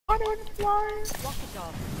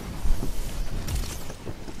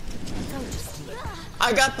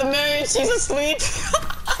I got the marriage, she's asleep.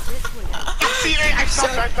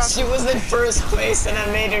 She was in first place and I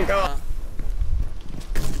made her go.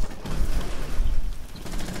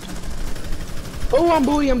 Oh, I'm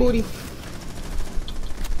booty.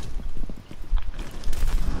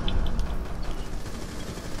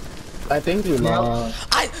 I think we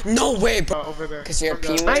lost. No way, bro. Over there. Cause you're a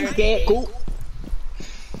P I'm scared. Cool.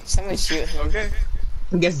 Someone shoot him. Okay.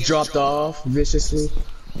 Gets dropped off viciously.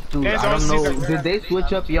 Dude, I don't know. Did they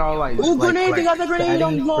switch up y'all like? Ooh, grenade! They got the grenade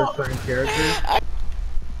on settings block. for certain characters?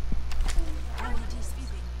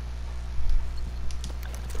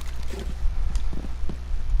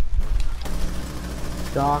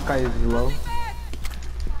 Hawkeye is low.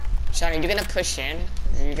 Sean, are you gonna push in?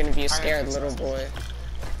 Or are you gonna be a scared little boy?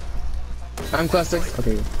 I'm clustered.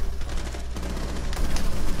 Okay.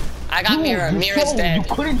 I got Mirror. Mirror's dead.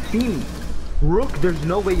 You couldn't see me. Rook, there's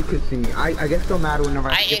no way you could see me. I guess no matter whenever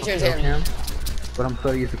I injured him. But I'm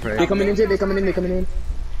so used to play. They coming in. They coming in.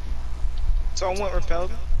 Someone went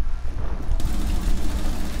repelled.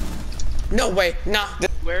 No way. Nah.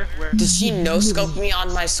 Where? Did she no-scope me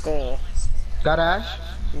on my skull? Got Ash?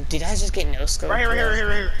 Did I just get no-scoped? Right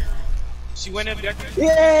here. She went in there.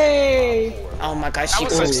 Yay! Oh my god, she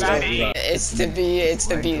pushed me. It's to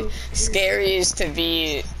be scary is to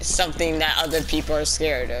be something that other people are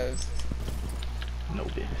scared of. No,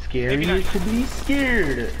 bit scary is to be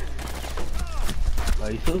scared. Why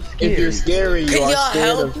are you so scared? If you're scary, you Can are y'all scared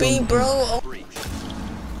help of me, something. bro?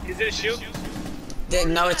 Is it a shield?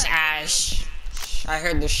 No, it's Ash. I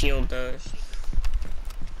heard the shield though.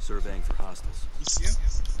 Surveying for hostiles. You see him?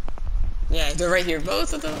 Yeah, they're right here,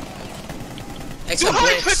 both of them. Except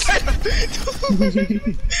Blitz. I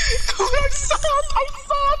suck!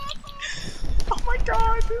 Oh my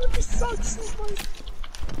god, dude, this sucks so much.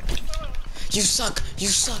 You suck.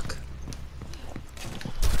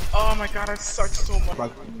 Oh my god, I suck so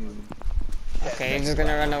much. Okay, you're just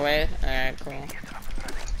gonna run away? Alright, cool.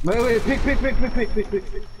 Wait, pick.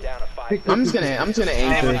 I'm just gonna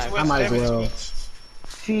anchor. I might as well.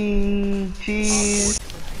 Cheese.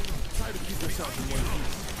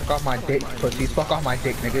 Fuck off my dick, pussies. Fuck off my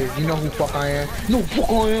dick, nigga. You know who fuck I am? No, fuck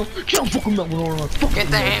I am. Can't fucking melt me. Get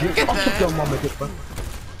the hand, get the I'll suck your mama dick, bro.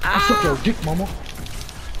 I'll suck your dick, mama.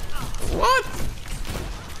 What?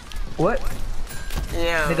 What?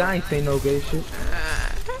 Yeah. Nigga, I ain't say no gay shit.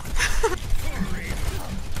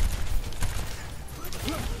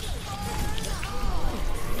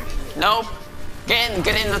 Nope. Get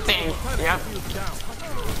in the thing. Yep.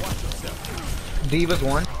 Diva's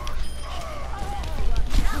one.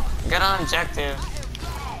 Get on objective.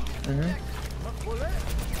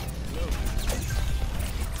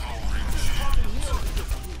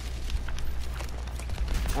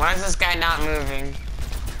 Why is this guy not moving?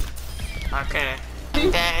 Okay.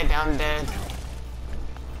 I'm dead.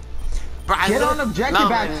 Bro, Get on objective,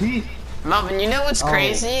 Baptiste. Melvin, you know what's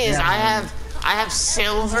crazy is yeah, I have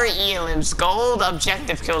silver elims, gold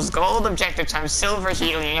objective kills, gold objective times, silver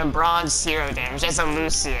healing, and bronze 0 damage as a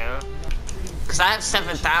Lucio. Cause I have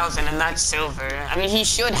 7,000 and that's silver. I mean, he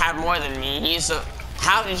should have more than me.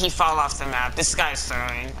 How did he fall off the map? This guy's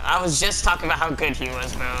throwing. I was just talking about how good he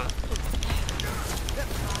was, bro.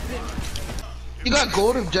 You got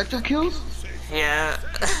gold objective kills? Yeah.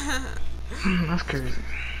 That's crazy.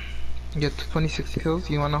 You get 26 kills.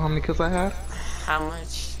 You wanna know how many kills I have? How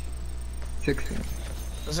much? 16.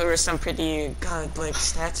 Those were some pretty godlike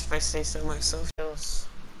stats if I say so myself.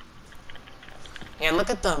 Yeah, look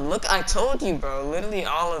at them. Look, I told you, bro. Literally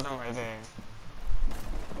all of them are there.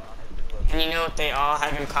 And you know what they all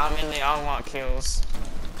have in common? They all want kills.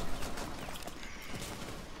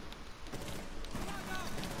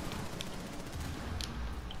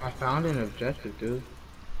 I found an objective, dude.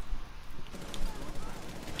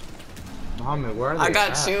 Mohammed, where are they? I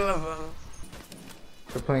got at? 2 of them.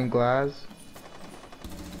 They're playing Glass.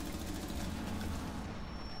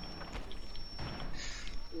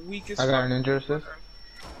 I got an injury assist.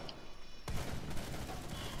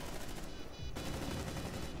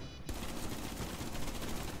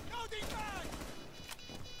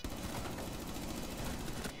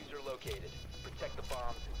 Diffuser located. Protect the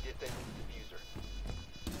bombs and disable the diffuser.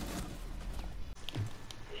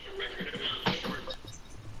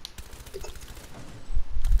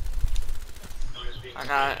 I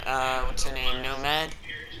got, what's her name? Nomad?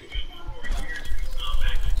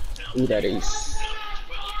 Ooh, that is.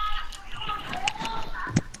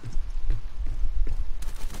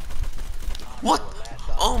 What?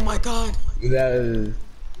 Oh my god. That is.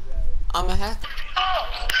 I'm a hack.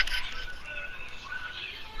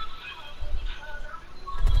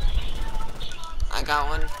 I got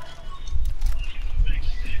one.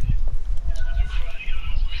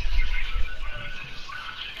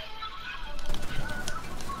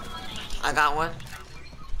 I got one.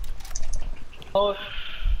 Oh,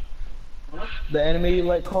 the anime you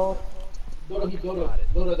like called?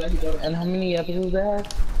 And how many episodes that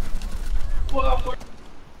has? Op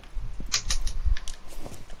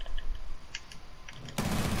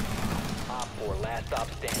 4, last stop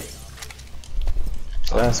standing.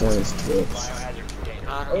 Last one is Twitch. Biohazard container.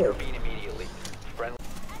 Got him. Intervene immediately. Friendly.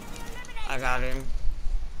 I got him.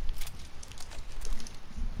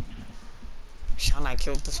 Sean, I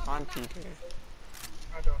killed the spawn peeker.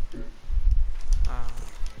 I don't.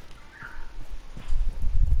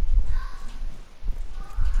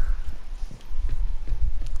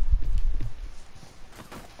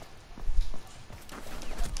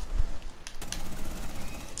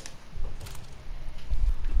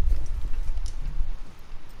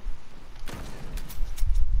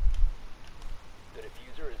 The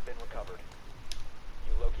diffuser has been recovered.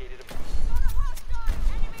 You located a...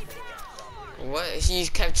 What? He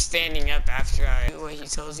kept standing up after I do what he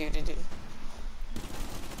tells you to do.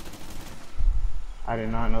 I did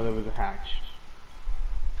not know there was a hatch.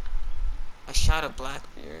 I shot a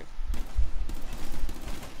Blackbeard.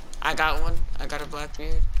 I got one. I got a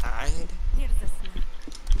Blackbeard. Died. Here's a snack.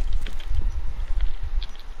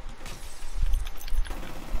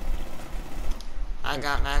 I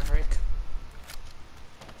got Maverick.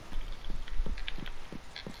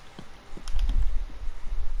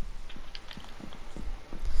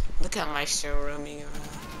 Look at my show roaming around.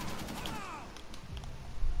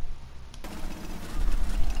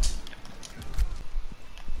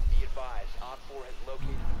 Be advised, Op 4 has located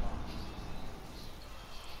the bomb.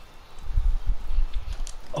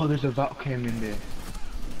 Oh, there's a vault cam in there.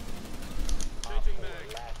 Op 4,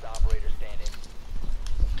 last operator standing.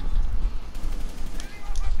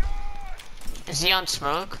 Is he on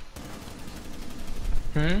smoke?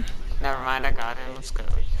 Hmm? Never mind, I got him. Let's go.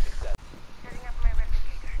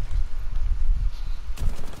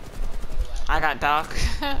 I got Doc.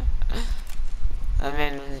 I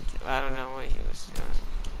mean, I don't know what he was doing.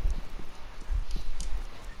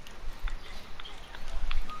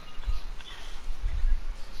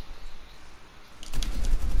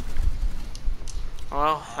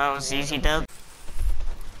 Well, that was easy, dub.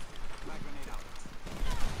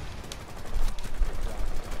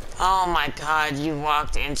 Oh my god, you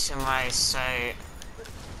walked into my sight.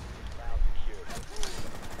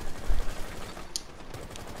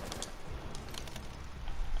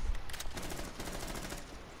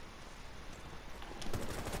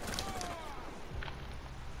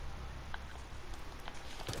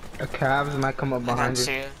 A Cavs might come up I got behind you.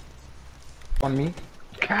 two. On me?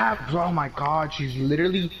 Cavs! Oh my god, she's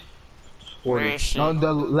literally... Where is she? No,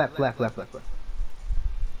 the left. I think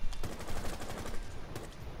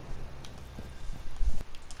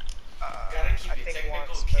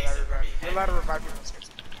once, but I revive you. You're allowed to revive you once.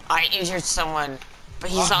 I injured someone,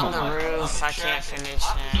 but he's on the roof. I can't finish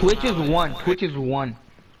him. Twitch is one. Twitch is one.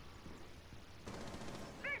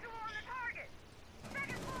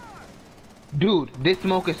 Dude, this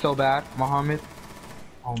smoke is so bad, Muhammad.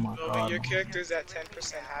 Oh my But god. your character's at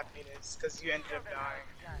 10% happiness because you ended up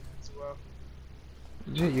dying as well.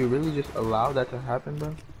 You really just allow that to happen,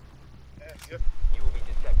 bro? Yeah, yep. You will be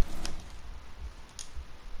detected.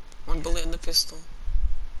 One bullet in the pistol.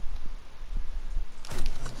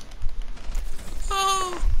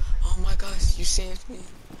 Oh! Oh my gosh, you saved me.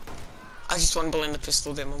 I just one bullet in the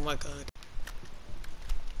pistol them, oh my god.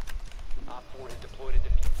 Op 4 has deployed a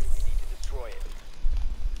diffuser. You need to destroy it.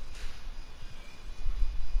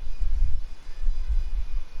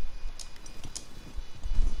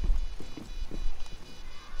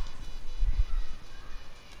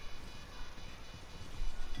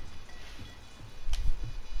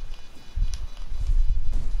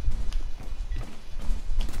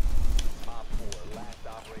 Op 4, last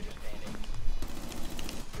operator standing.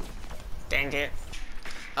 Dang it.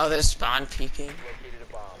 Oh, there's spawn peeking. Located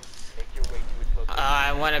a bomb. Make your way to its location.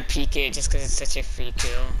 I want to peek it just because it's such a free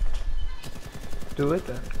kill. Do it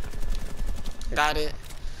then. Got it.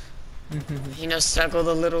 You know, struggled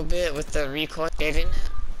a little bit with the recoil, didn't it?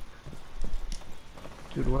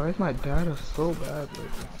 Dude, why is my data so bad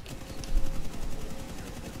lately?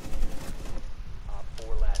 Op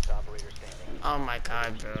 4, last operator standing. Oh my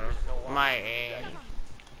god, bro. My aim.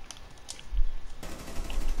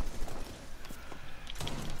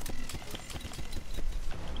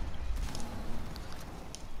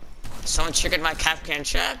 Someone triggered my Capcan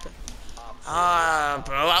trap? Ah,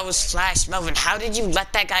 bro, I was flashed. Melvin, how did you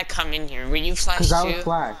let that guy come in here? Were you flashed Cause I too? was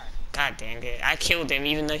flash. God dang it. I killed him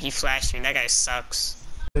even though he flashed me. That guy sucks.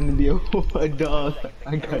 Gonna be a dog.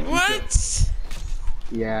 I got you. What?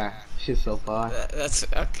 Yeah, shit's so far. That's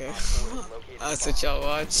okay. That's what y'all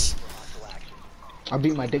watch. I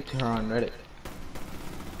beat my dick to her on Reddit.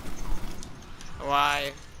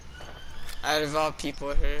 Why? Out of all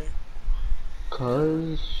people, her.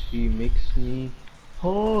 Cause she makes me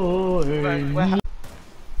horny.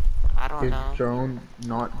 I don't Is know. drone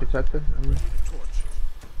not detected? I mean,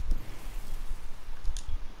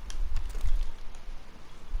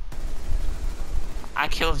 I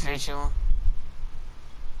killed Vigil.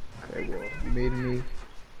 okay, well, you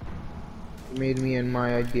made me and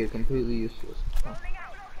my idea completely useless. Huh.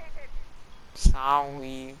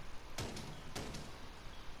 Sorry.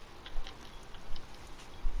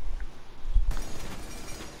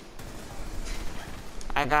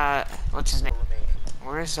 I got, what's his name?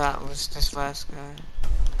 Where's that? What's this last guy?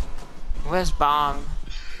 Where's Bomb?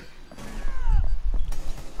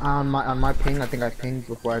 On my ping, I think I pinged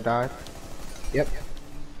before I died. Yep.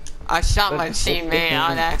 I shot my Let's teammate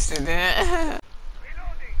on accident.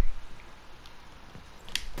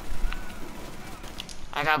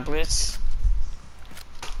 I got Blitz.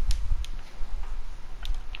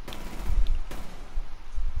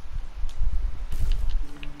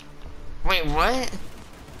 Wait, what?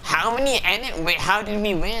 How many wait, how did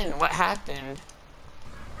we win? What happened?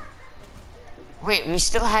 Wait, we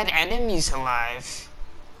still had enemies alive.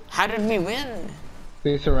 How did we win?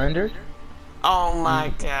 They surrendered? Oh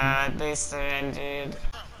my god, they surrendered.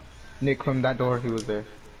 Nick, from that door, he was there.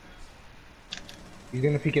 He's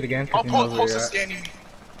gonna peek it again. I'll 'Cause he knows where post you're a at. scanning.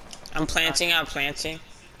 I'm planting.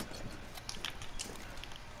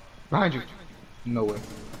 Behind you. No way.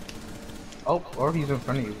 Oh, or he's in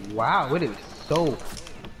front of you. Wow, it is so.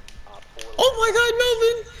 Oh my god,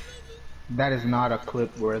 Melvin! That is not a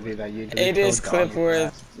clip worthy that you do. It is clip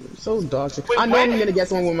worth. So dog shit. Wait, I know what? I'm gonna get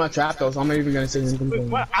someone with my trap though, so I'm not even gonna sit here and Wait, complain.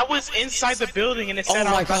 what? I was inside the building and it Oh said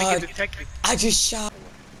I my was about to God. get detected. I just shot.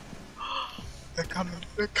 They're coming.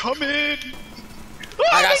 They're coming.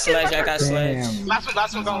 I got sledge. Damn.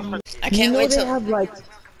 Last one going first. I You can't know wait they till. have like,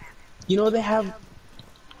 you know they have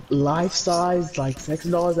life-size like sex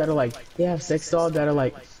dolls that are like, they have sex dolls that are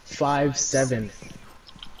like 5'7",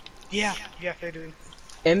 Yeah, they do.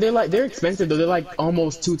 and they're expensive though. They're like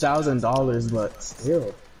almost $2,000, but still.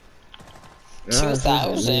 Yeah, it's just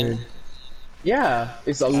 2,000? weird. Yeah,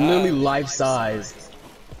 it's a literally life-size,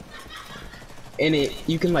 and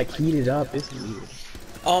you can like heat it up. It's weird.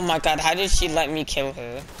 Oh my god, how did she let me kill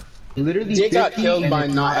her? Literally, Jay got 50 killed and by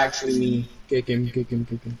it's not actually me. Kick him.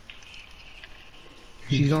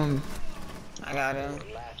 She's on. I got him.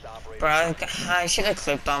 Bro, I should have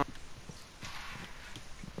clipped on.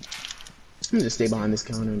 I'm gonna stay behind this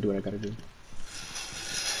counter and do what I gotta do.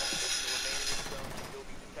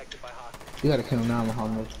 You gotta kill him now,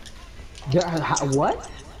 Muhammad. Yeah, what?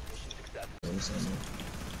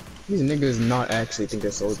 These niggas not actually think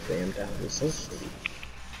they're so damn talented. So shitty.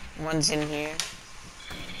 One's in here.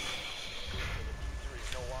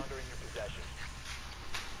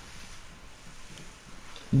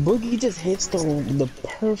 Boogie just hits the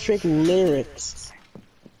perfect lyrics.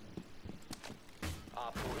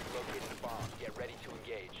 Op 4 is located a bomb. Get ready to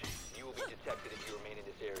engage. You will be detected if you remain in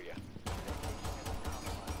this area.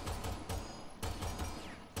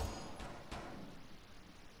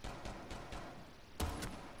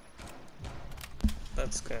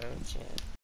 Let's go, Jen.